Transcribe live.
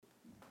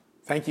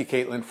Thank you,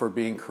 Caitlin, for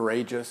being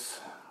courageous,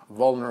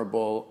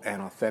 vulnerable,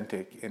 and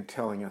authentic in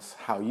telling us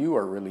how you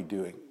are really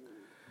doing.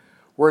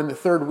 We're in the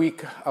third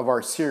week of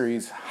our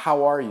series,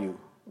 How Are You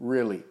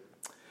Really?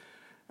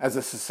 As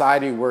a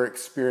society, we're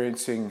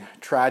experiencing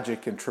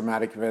tragic and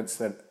traumatic events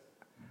that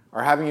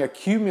are having a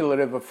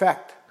cumulative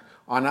effect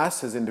on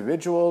us as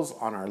individuals,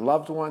 on our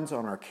loved ones,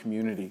 on our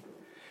community.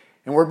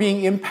 And we're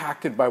being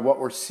impacted by what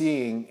we're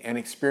seeing and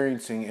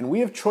experiencing. And we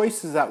have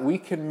choices that we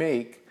can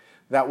make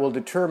that will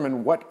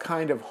determine what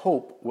kind of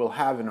hope we'll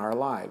have in our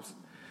lives.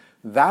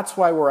 That's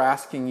why we're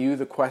asking you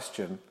the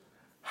question,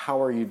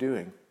 how are you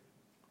doing?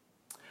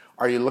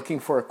 Are you looking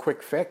for a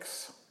quick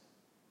fix?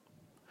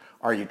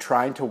 Are you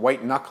trying to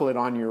white knuckle it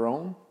on your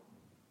own?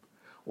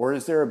 Or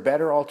is there a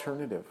better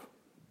alternative?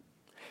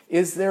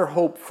 Is there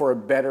hope for a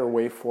better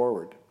way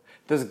forward?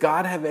 Does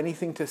God have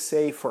anything to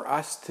say for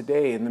us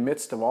today in the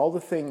midst of all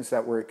the things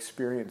that we're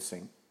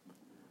experiencing?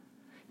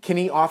 Can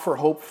He offer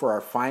hope for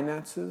our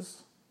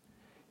finances?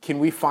 Can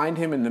we find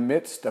Him in the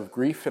midst of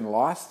grief and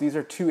loss? These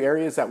are two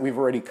areas that we've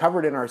already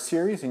covered in our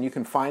series, and you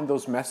can find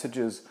those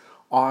messages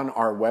on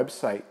our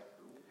website.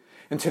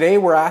 And today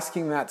we're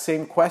asking that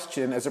same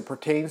question as it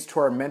pertains to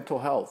our mental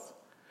health.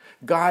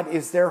 God,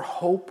 is there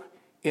hope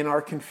in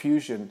our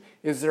confusion?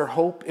 Is there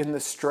hope in the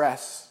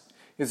stress?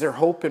 Is there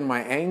hope in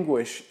my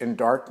anguish and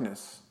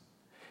darkness?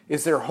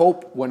 Is there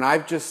hope when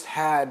I've just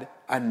had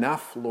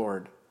enough,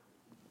 Lord?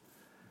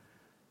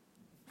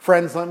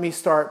 Friends, let me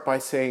start by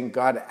saying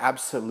God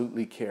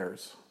absolutely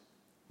cares.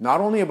 Not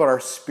only about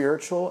our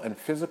spiritual and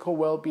physical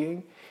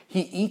well-being,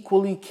 He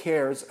equally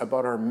cares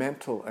about our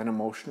mental and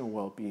emotional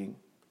well-being.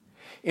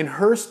 In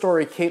her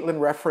story,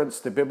 Caitlin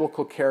referenced the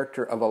biblical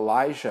character of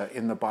Elijah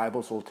in the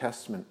Bible's Old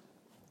Testament.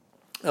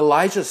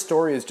 Elijah's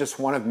story is just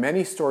one of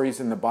many stories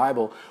in the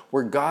Bible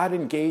where God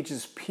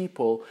engages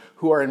people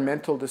who are in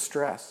mental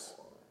distress.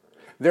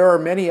 There are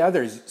many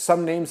others,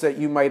 some names that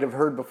you might have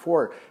heard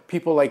before,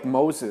 people like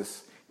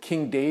Moses,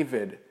 King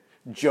David,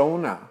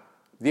 Jonah,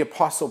 the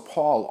Apostle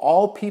Paul,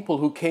 all people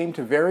who came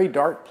to very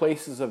dark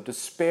places of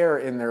despair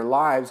in their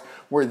lives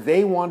where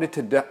they wanted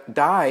to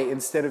die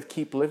instead of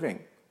keep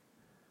living.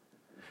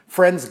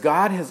 Friends,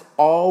 God has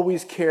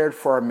always cared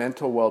for our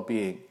mental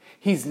well-being.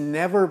 He's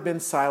never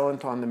been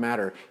silent on the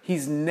matter.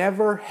 He's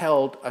never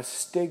held a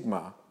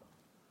stigma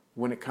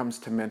when it comes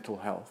to mental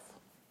health.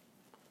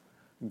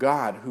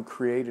 God, who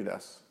created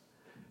us,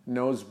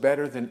 knows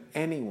better than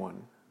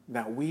anyone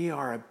that we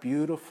are a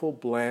beautiful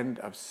blend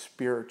of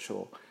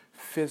spiritual,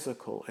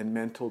 physical, and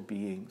mental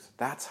beings.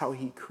 That's how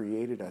He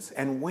created us.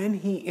 And when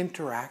He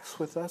interacts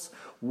with us,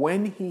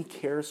 when He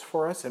cares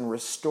for us and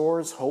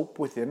restores hope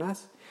within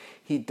us,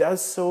 He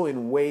does so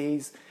in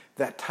ways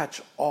that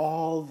touch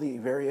all the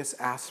various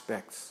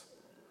aspects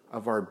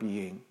of our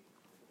being.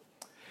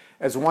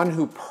 As one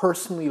who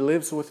personally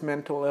lives with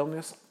mental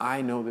illness,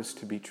 I know this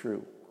to be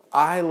true.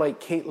 I, like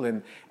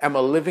Caitlin, am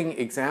a living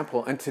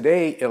example. And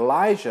today,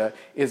 Elijah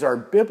is our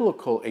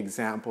biblical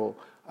example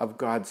of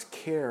God's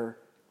care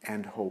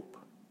and hope.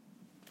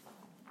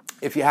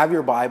 If you have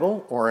your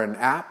Bible or an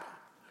app,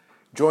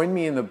 join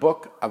me in the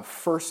book of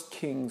 1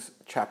 Kings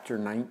chapter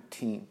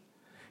 19.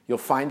 You'll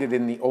find it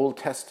in the Old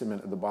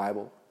Testament of the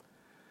Bible.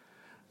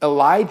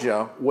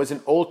 Elijah was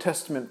an Old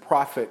Testament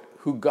prophet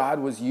who God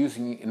was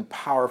using in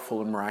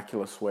powerful and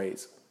miraculous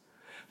ways.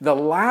 The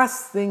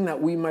last thing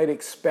that we might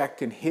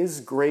expect in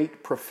his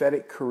great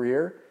prophetic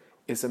career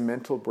is a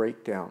mental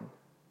breakdown.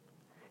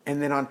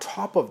 And then on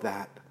top of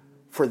that,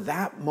 for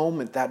that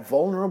moment, that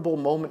vulnerable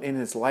moment in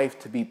his life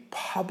to be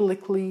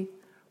publicly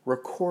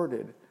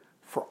recorded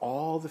for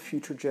all the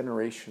future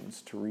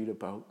generations to read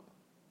about.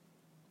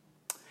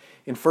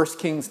 In 1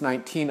 Kings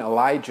 19,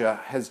 Elijah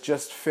has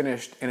just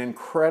finished an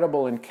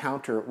incredible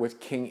encounter with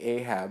King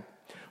Ahab,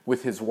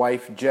 with his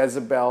wife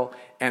Jezebel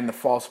and the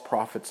false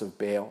prophets of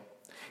Baal.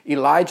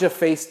 Elijah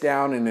faced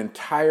down an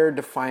entire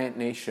defiant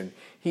nation.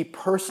 He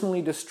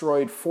personally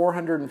destroyed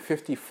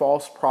 450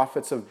 false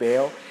prophets of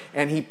Baal,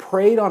 and he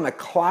prayed on a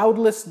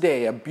cloudless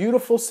day, a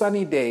beautiful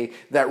sunny day,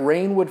 that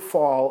rain would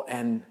fall,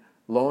 and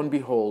lo and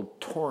behold,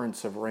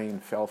 torrents of rain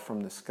fell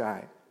from the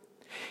sky.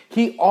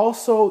 He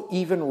also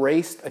even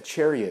raced a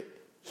chariot.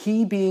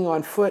 He being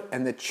on foot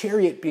and the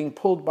chariot being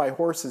pulled by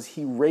horses,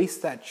 he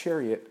raced that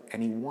chariot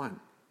and he won.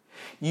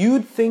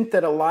 You'd think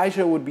that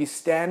Elijah would be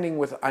standing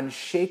with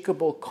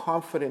unshakable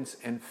confidence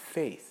and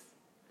faith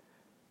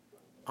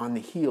on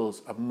the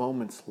heels of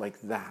moments like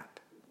that.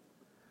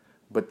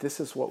 But this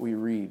is what we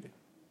read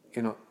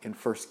in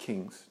 1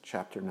 Kings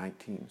chapter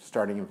 19,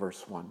 starting in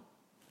verse 1.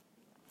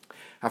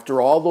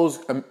 After all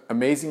those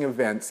amazing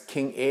events,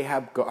 King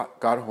Ahab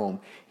got home.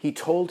 He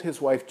told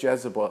his wife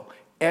Jezebel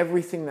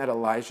everything that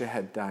Elijah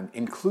had done,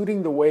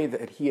 including the way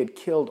that he had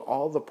killed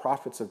all the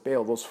prophets of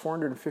Baal, those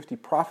 450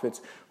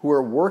 prophets who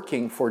were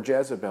working for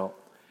Jezebel.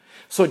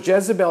 So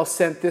Jezebel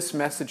sent this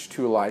message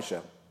to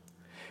Elijah: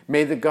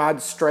 "May the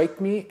gods strike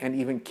me and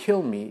even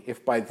kill me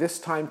if by this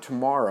time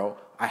tomorrow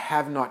I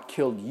have not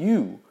killed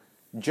you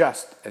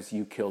just as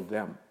you killed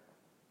them."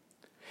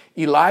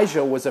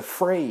 Elijah was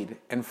afraid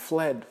and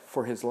fled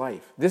for his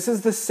life. This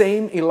is the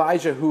same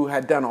Elijah who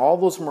had done all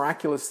those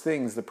miraculous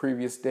things the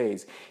previous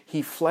days.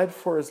 He fled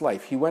for his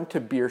life. He went to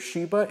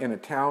Beersheba in a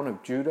town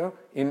of Judah,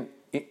 in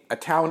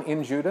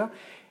Judah,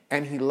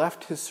 and he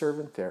left his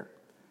servant there.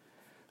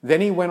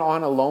 Then he went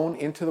on alone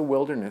into the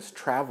wilderness,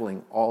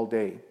 traveling all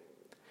day.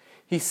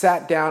 He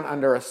sat down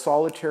under a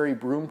solitary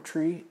broom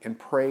tree and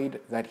prayed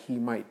that he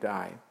might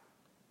die.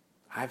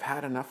 I've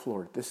had enough,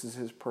 Lord. This is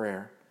his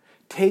prayer.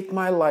 Take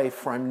my life,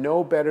 for I'm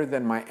no better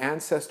than my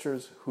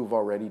ancestors who've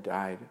already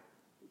died.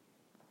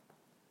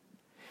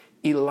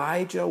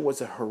 Elijah was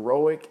a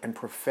heroic and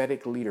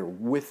prophetic leader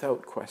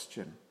without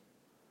question.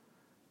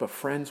 But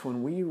friends,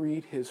 when we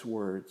read his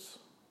words,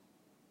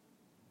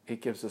 it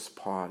gives us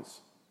pause.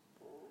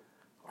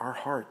 Our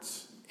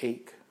hearts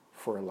ache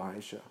for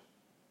Elijah.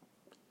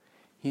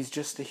 He's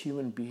just a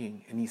human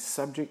being, and he's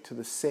subject to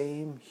the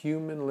same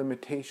human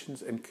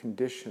limitations and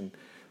condition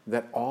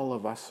that all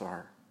of us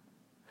are.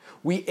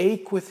 We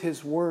ache with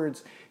his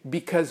words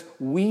because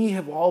we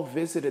have all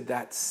visited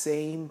that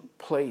same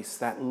place,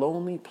 that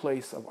lonely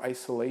place of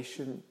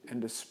isolation and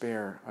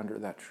despair under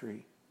that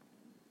tree.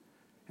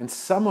 And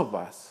some of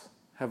us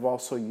have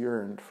also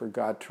yearned for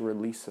God to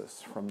release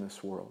us from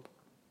this world.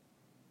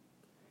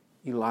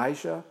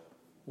 Elijah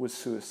was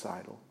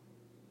suicidal.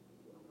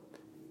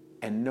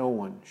 And no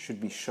one should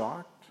be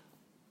shocked,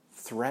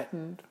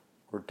 threatened,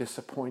 or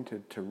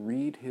disappointed to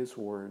read his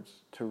words,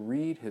 to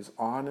read his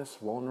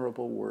honest,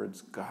 vulnerable words.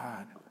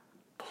 God,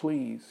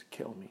 please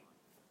kill me.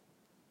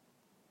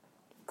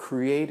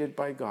 Created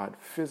by God,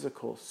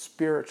 physical,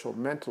 spiritual,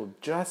 mental,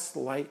 just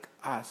like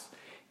us,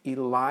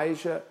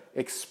 Elijah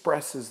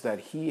expresses that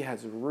he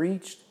has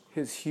reached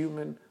his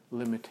human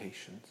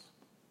limitations.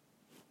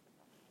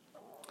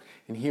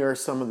 And here are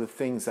some of the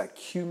things that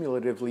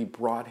cumulatively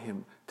brought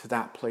him to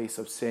that place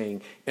of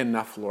saying,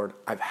 enough, Lord,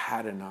 I've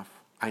had enough.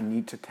 I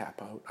need to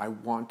tap out. I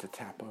want to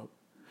tap out.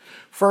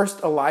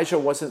 First, Elijah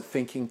wasn't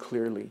thinking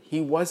clearly. He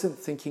wasn't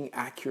thinking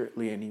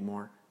accurately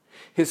anymore.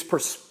 His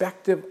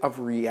perspective of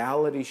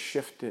reality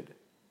shifted.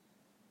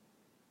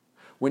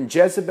 When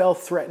Jezebel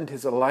threatened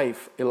his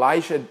life,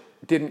 Elijah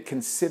didn't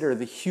consider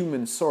the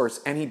human source,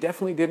 and he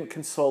definitely didn't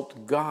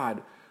consult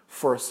God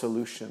for a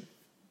solution.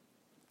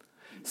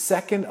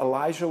 Second,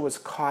 Elijah was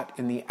caught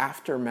in the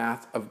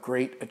aftermath of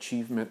great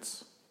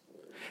achievements.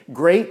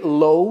 Great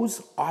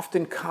lows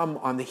often come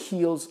on the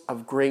heels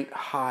of great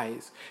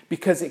highs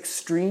because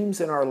extremes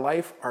in our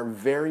life are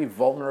very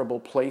vulnerable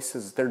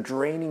places. They're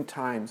draining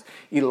times.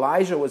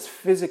 Elijah was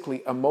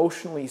physically,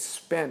 emotionally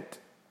spent.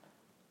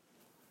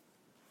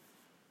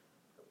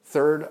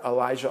 Third,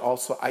 Elijah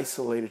also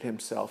isolated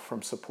himself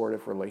from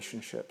supportive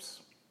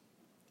relationships.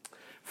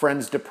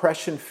 Friends,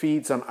 depression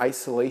feeds on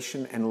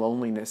isolation and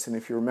loneliness. And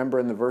if you remember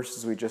in the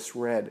verses we just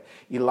read,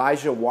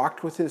 Elijah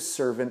walked with his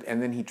servant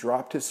and then he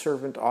dropped his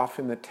servant off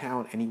in the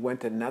town and he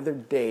went another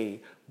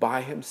day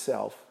by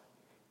himself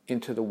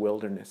into the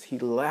wilderness. He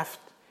left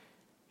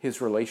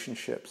his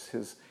relationships,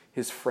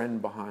 his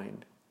friend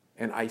behind,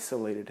 and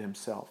isolated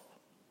himself.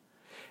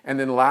 And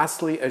then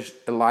lastly,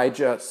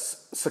 Elijah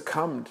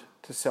succumbed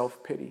to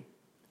self-pity.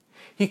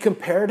 He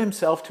compared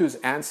himself to his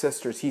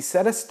ancestors. He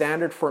set a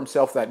standard for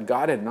himself that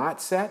God had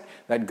not set,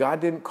 that God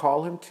didn't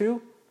call him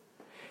to.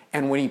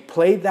 And when he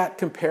played that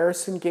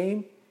comparison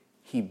game,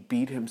 he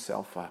beat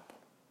himself up.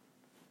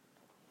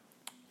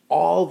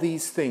 All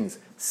these things,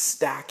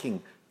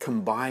 stacking,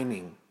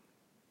 combining,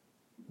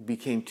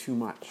 became too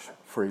much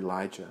for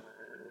Elijah.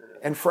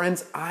 And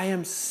friends, I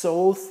am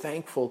so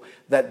thankful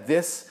that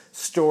this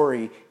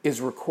story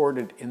is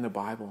recorded in the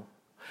Bible.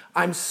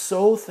 I'm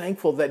so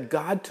thankful that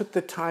God took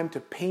the time to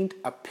paint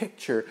a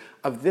picture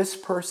of this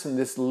person,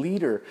 this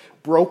leader,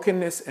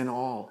 brokenness and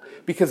all.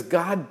 Because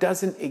God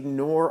doesn't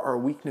ignore our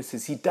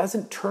weaknesses. He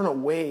doesn't turn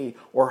away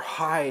or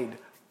hide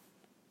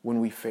when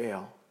we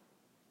fail.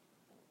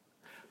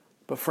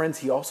 But friends,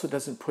 he also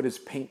doesn't put his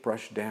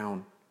paintbrush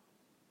down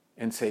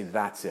and say,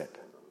 that's it.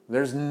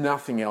 There's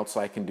nothing else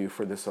I can do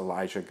for this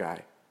Elijah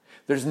guy.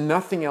 There's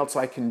nothing else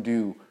I can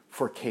do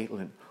for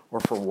Caitlin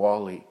or for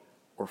Wally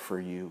or for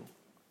you.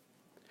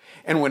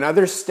 And when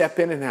others step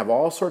in and have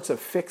all sorts of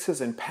fixes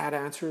and pat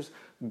answers,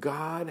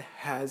 God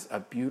has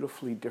a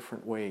beautifully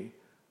different way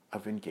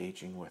of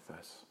engaging with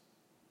us.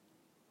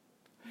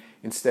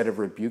 Instead of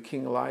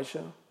rebuking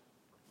Elijah,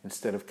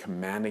 instead of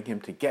commanding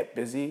him to get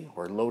busy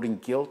or loading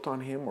guilt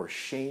on him or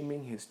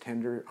shaming his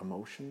tender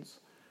emotions,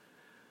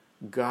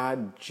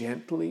 God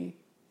gently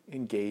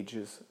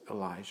engages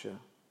Elijah.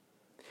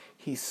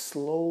 He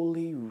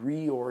slowly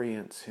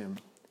reorients him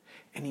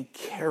and he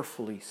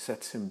carefully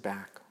sets him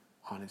back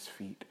on his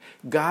feet.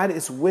 God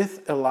is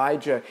with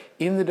Elijah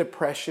in the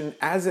depression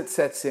as it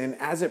sets in,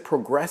 as it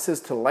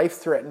progresses to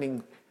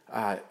life-threatening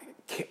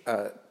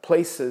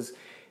places,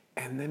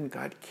 and then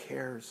God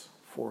cares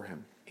for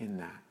him in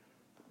that.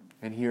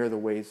 And here are the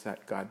ways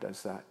that God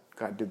does that.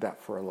 God did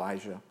that for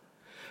Elijah.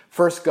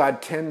 First,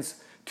 God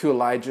tends to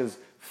Elijah's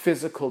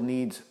physical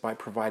needs by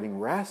providing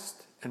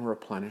rest and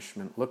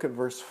replenishment. Look at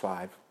verse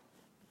 5.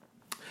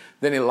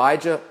 Then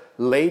Elijah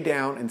lay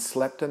down and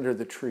slept under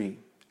the tree.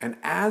 And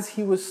as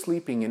he was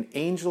sleeping, an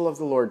angel of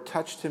the Lord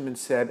touched him and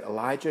said,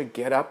 Elijah,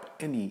 get up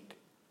and eat.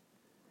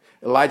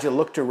 Elijah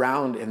looked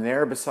around, and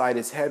there beside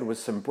his head was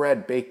some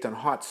bread baked on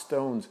hot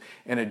stones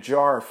and a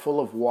jar full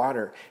of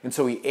water. And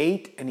so he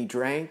ate and he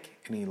drank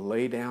and he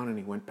lay down and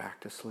he went back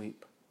to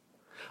sleep.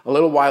 A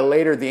little while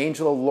later, the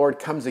angel of the Lord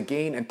comes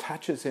again and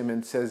touches him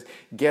and says,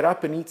 get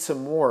up and eat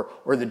some more,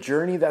 or the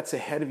journey that's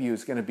ahead of you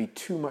is going to be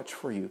too much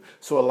for you.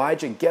 So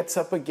Elijah gets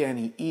up again.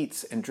 He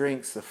eats and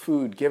drinks the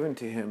food given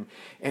to him,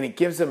 and it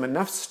gives him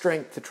enough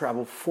strength to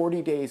travel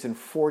 40 days and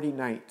 40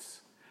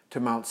 nights to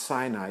Mount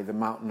Sinai, the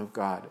mountain of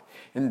God.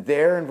 And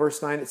there in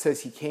verse 9 it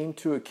says he came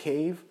to a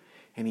cave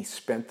and he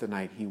spent the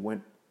night. He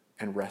went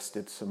and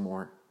rested some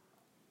more.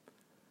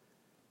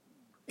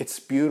 It's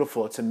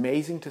beautiful. It's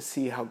amazing to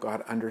see how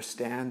God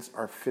understands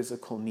our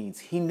physical needs.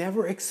 He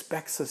never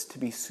expects us to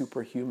be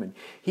superhuman.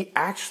 He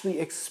actually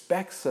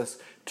expects us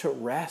to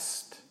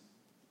rest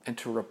and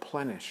to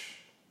replenish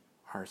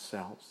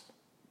ourselves.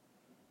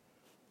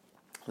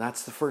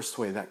 That's the first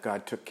way that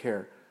God took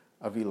care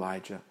of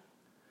Elijah.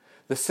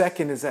 The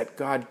second is that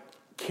God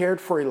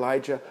cared for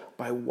Elijah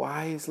by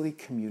wisely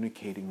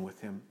communicating with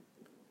him.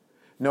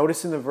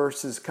 Notice in the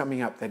verses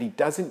coming up that he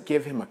doesn't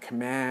give him a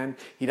command.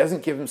 He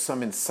doesn't give him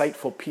some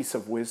insightful piece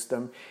of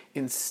wisdom.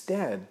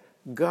 Instead,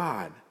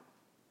 God,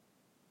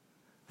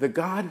 the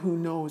God who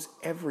knows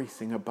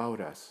everything about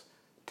us,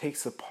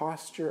 takes the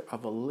posture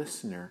of a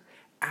listener,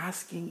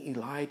 asking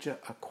Elijah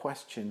a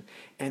question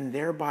and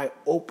thereby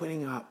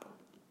opening up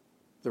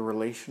the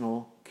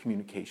relational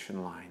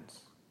communication lines.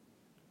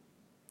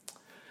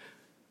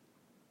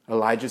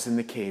 Elijah's in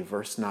the cave,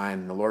 verse 9,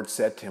 and the Lord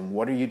said to him,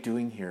 what are you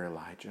doing here,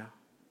 Elijah?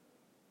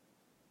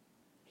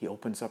 He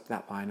opens up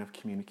that line of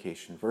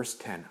communication. Verse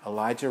 10,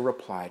 Elijah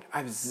replied,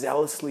 I've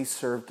zealously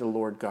served the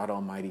Lord God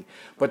Almighty,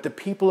 but the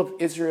people of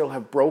Israel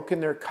have broken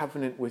their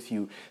covenant with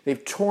you.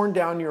 They've torn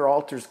down your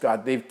altars,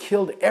 God. They've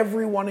killed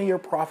every one of your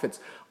prophets.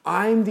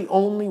 I'm the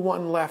only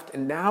one left,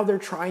 and now they're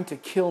trying to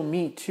kill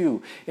me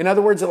too. In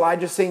other words,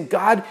 Elijah's saying,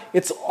 God,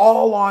 it's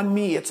all on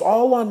me. It's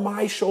all on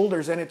my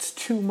shoulders, and it's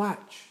too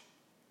much.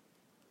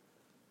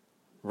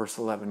 Verse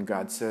 11,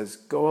 God says,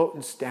 go out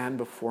and stand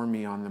before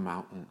me on the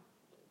mountain.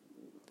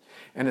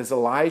 And as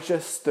Elijah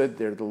stood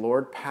there, the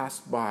Lord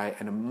passed by,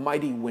 and a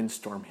mighty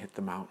windstorm hit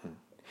the mountain.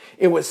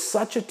 It was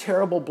such a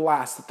terrible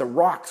blast that the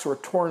rocks were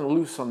torn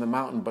loose on the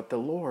mountain, but the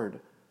Lord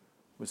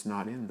was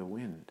not in the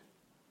wind.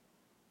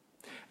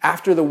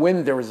 After the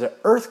wind, there was an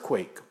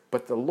earthquake,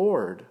 but the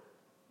Lord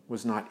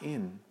was not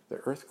in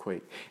the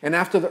earthquake. And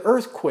after the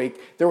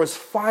earthquake, there was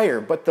fire,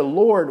 but the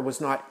Lord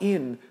was not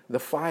in the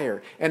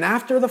fire. And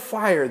after the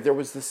fire, there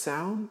was the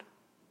sound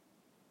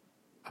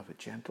of a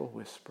gentle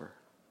whisper.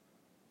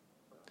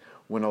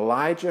 When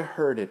Elijah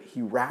heard it,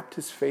 he wrapped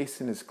his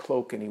face in his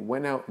cloak and he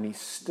went out and he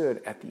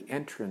stood at the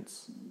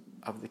entrance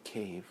of the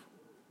cave.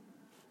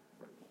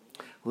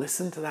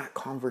 Listen to that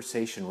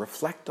conversation.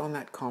 Reflect on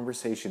that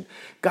conversation.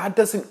 God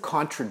doesn't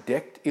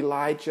contradict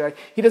Elijah.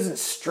 He doesn't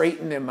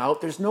straighten him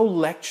out. There's no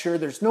lecture.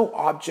 There's no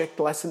object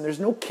lesson. There's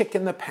no kick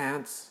in the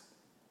pants.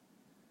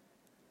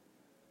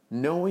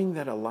 Knowing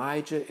that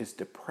Elijah is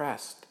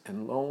depressed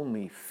and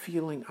lonely,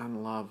 feeling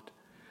unloved,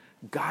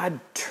 God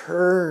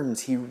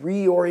turns, he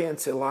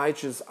reorients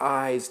Elijah's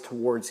eyes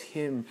towards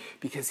him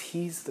because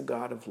he's the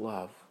God of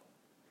love.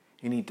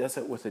 And he does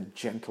it with a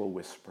gentle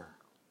whisper.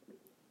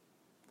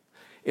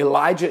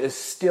 Elijah is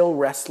still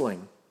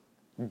wrestling,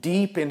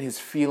 deep in his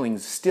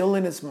feelings, still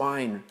in his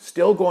mind,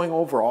 still going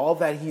over all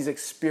that he's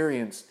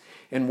experienced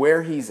and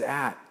where he's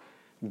at.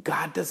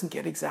 God doesn't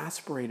get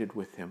exasperated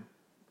with him.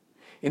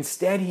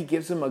 Instead, he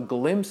gives him a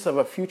glimpse of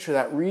a future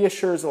that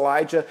reassures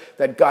Elijah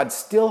that God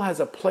still has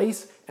a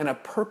place and a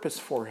purpose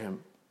for him.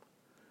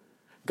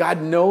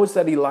 God knows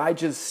that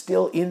Elijah's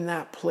still in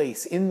that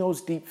place, in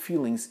those deep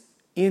feelings,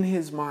 in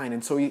his mind.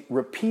 And so he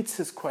repeats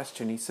his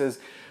question.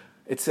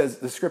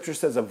 The scripture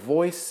says, a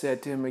voice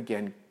said to him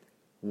again,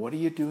 what are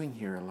you doing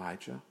here,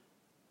 Elijah?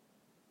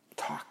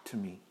 Talk to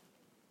me.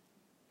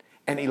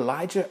 And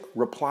Elijah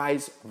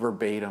replies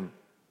verbatim,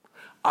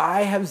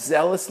 I have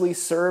zealously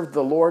served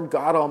the Lord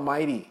God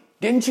Almighty.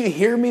 Didn't you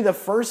hear me the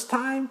first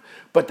time?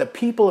 But the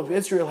people of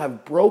Israel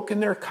have broken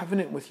their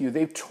covenant with you.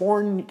 They've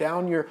torn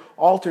down your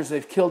altars.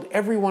 They've killed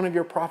every one of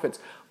your prophets.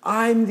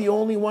 I'm the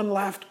only one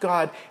left,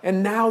 God,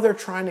 and now they're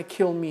trying to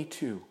kill me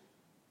too.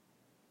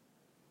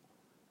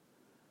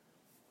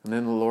 And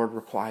then the Lord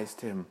replies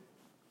to him,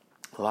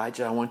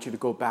 Elijah, I want you to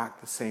go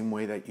back the same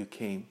way that you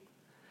came.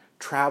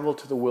 Travel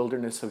to the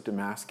wilderness of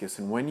Damascus,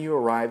 and when you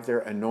arrive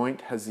there,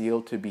 anoint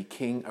Hazael to be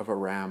king of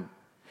Aram.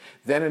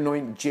 Then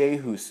anoint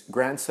Jehu,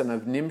 grandson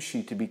of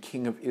Nimshi, to be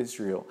king of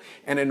Israel.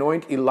 And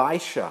anoint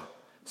Elisha,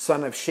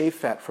 son of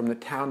Shaphat, from the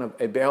town of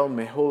Abel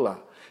Meholah,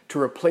 to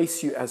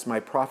replace you as my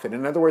prophet.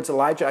 In other words,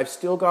 Elijah, I've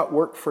still got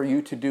work for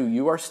you to do.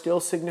 You are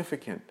still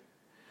significant.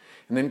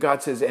 And then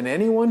God says, and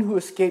anyone who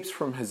escapes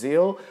from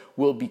Hazael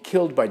will be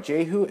killed by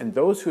Jehu, and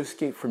those who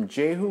escape from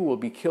Jehu will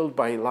be killed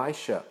by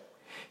Elisha.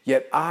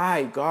 Yet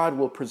I, God,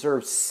 will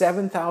preserve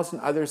 7,000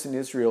 others in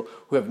Israel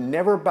who have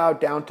never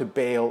bowed down to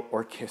Baal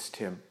or kissed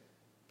him.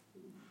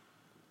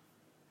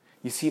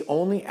 You see,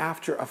 only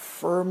after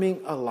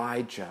affirming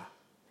Elijah,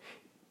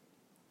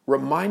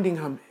 reminding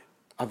him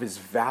of his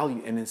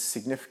value and his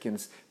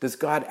significance, does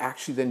God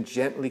actually then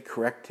gently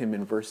correct him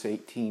in verse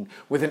 18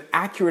 with an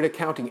accurate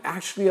accounting.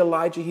 Actually,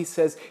 Elijah, he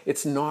says,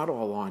 it's not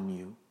all on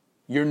you.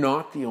 You're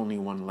not the only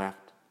one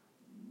left.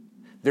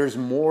 There's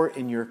more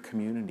in your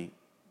community.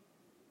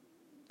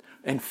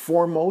 And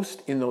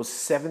foremost in those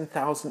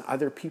 7,000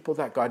 other people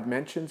that God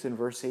mentions in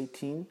verse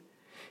 18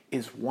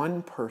 is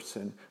one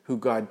person who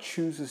God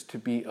chooses to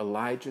be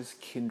Elijah's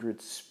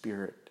kindred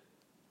spirit.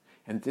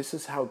 And this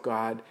is how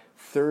God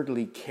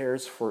thirdly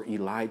cares for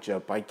Elijah,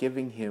 by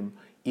giving him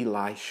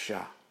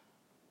Elisha.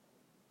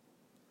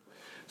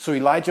 So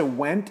Elijah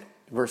went,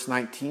 verse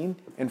 19,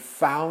 and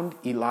found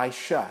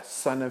Elisha,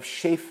 son of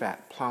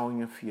Shaphat,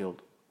 plowing a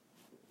field.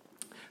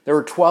 There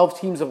were 12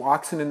 teams of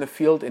oxen in the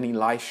field, and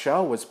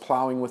Elisha was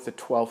plowing with the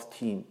 12th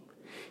team.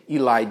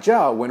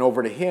 Elijah went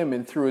over to him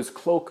and threw his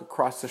cloak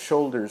across the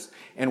shoulders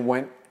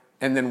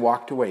and then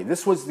walked away.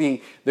 This was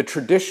the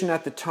tradition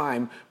at the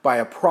time by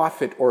a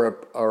prophet or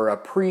a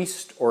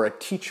priest or a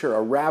teacher,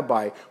 a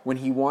rabbi, when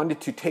he wanted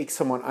to take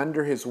someone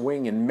under his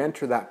wing and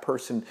mentor that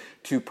person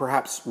to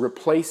perhaps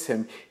replace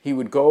him. He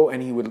would go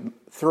and he would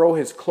throw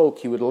his cloak,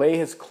 he would lay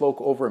his cloak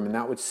over him, and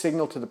that would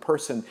signal to the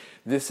person,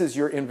 this is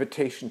your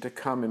invitation to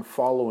come and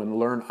follow and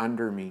learn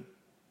under me.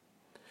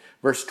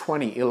 Verse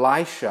 20,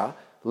 Elisha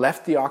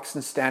left the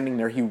oxen standing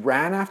there. He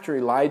ran after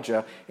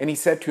Elijah and he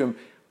said to him,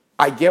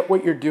 I get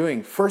what you're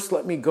doing. First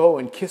let me go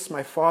and kiss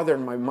my father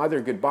and my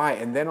mother goodbye,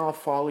 and then I'll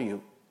follow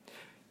you.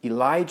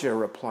 Elijah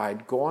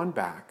replied, go on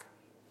back,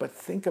 but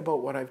think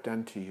about what I've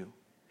done to you.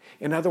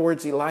 In other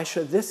words,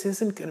 Elisha, this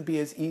isn't going to be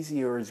as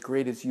easy or as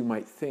great as you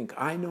might think.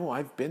 I know,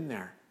 I've been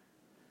there.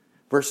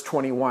 Verse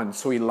 21,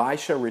 so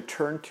Elisha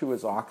returned to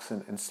his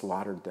oxen and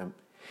slaughtered them.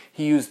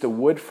 He used the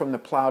wood from the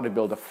plow to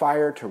build a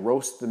fire to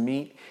roast the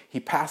meat. He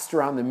passed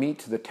around the meat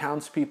to the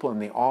townspeople,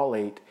 and they all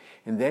ate.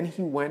 And then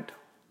he went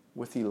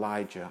with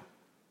Elijah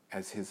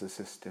as his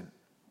assistant.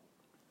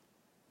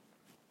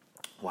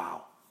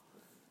 Wow.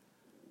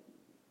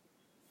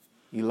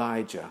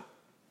 Elijah,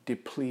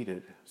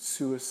 depleted,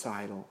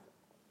 suicidal,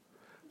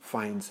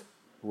 finds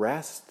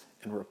rest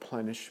and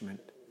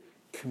replenishment,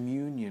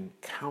 communion,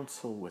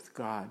 counsel with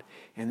God,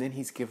 and then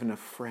he's given a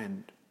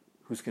friend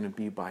who's going to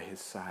be by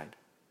his side.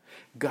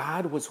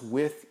 God was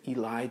with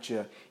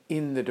Elijah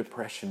in the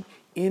depression,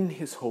 in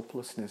his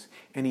hopelessness,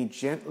 and he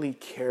gently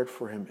cared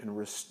for him and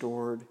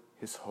restored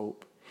his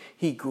hope.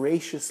 He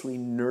graciously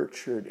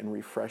nurtured and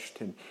refreshed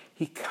him.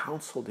 He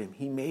counseled him.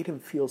 He made him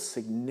feel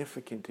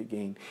significant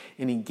again,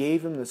 and he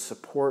gave him the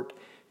support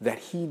that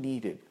he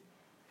needed.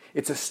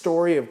 It's a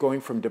story of going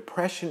from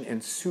depression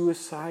and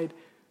suicide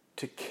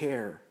to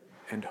care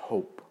and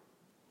hope.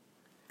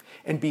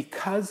 And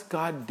because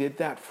God did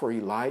that for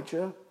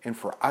Elijah and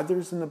for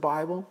others in the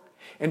Bible,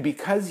 and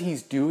because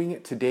he's doing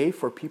it today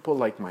for people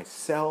like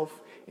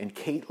myself and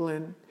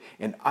Caitlin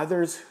and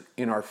others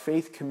in our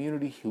faith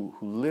community who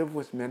live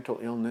with mental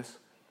illness,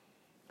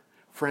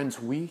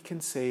 friends, we can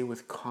say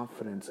with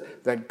confidence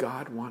that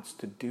God wants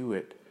to do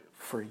it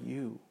for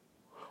you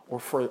or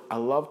for a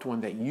loved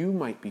one that you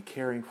might be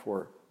caring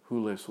for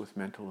who lives with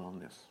mental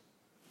illness.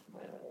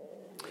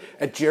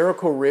 At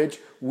Jericho Ridge,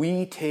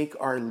 we take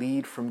our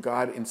lead from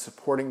God in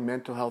supporting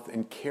mental health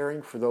and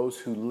caring for those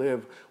who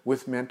live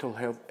with mental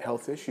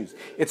health issues.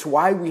 It's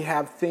why we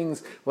have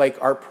things like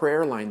our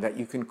prayer line that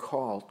you can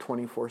call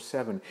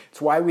 24/7. It's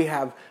why we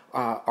have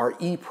our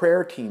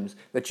e-prayer teams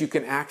that you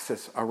can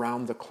access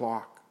around the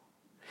clock.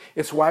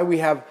 It's why we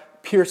have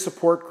peer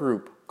support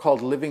group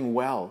called Living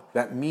Well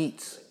that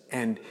meets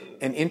and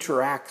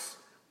interacts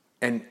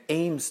and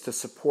aims to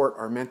support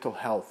our mental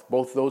health,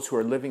 both those who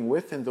are living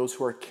with and those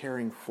who are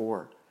caring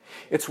for.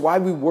 It's why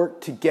we work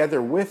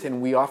together with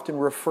and we often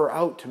refer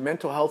out to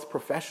mental health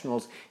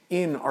professionals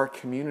in our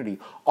community,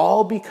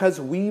 all because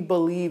we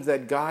believe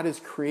that God has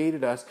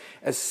created us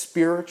as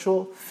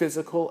spiritual,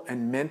 physical,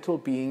 and mental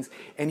beings,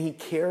 and he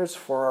cares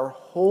for our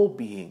whole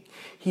being.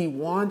 He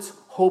wants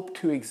hope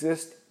to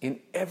exist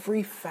in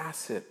every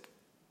facet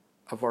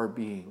of our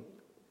being,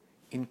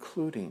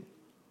 including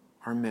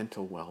our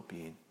mental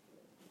well-being.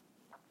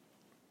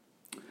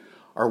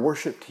 Our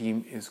worship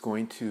team is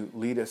going to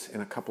lead us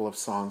in a couple of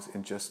songs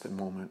in just a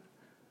moment.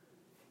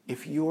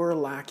 If you're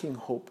lacking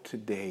hope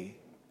today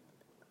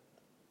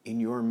in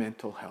your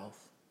mental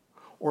health,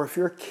 or if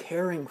you're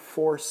caring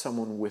for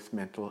someone with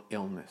mental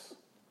illness,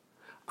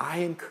 I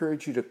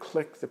encourage you to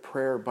click the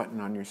prayer button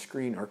on your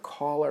screen or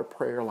call our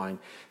prayer line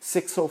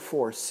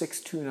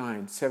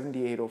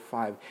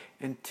 604-629-7805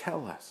 and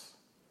tell us,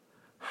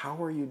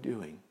 how are you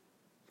doing,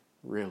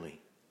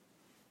 really?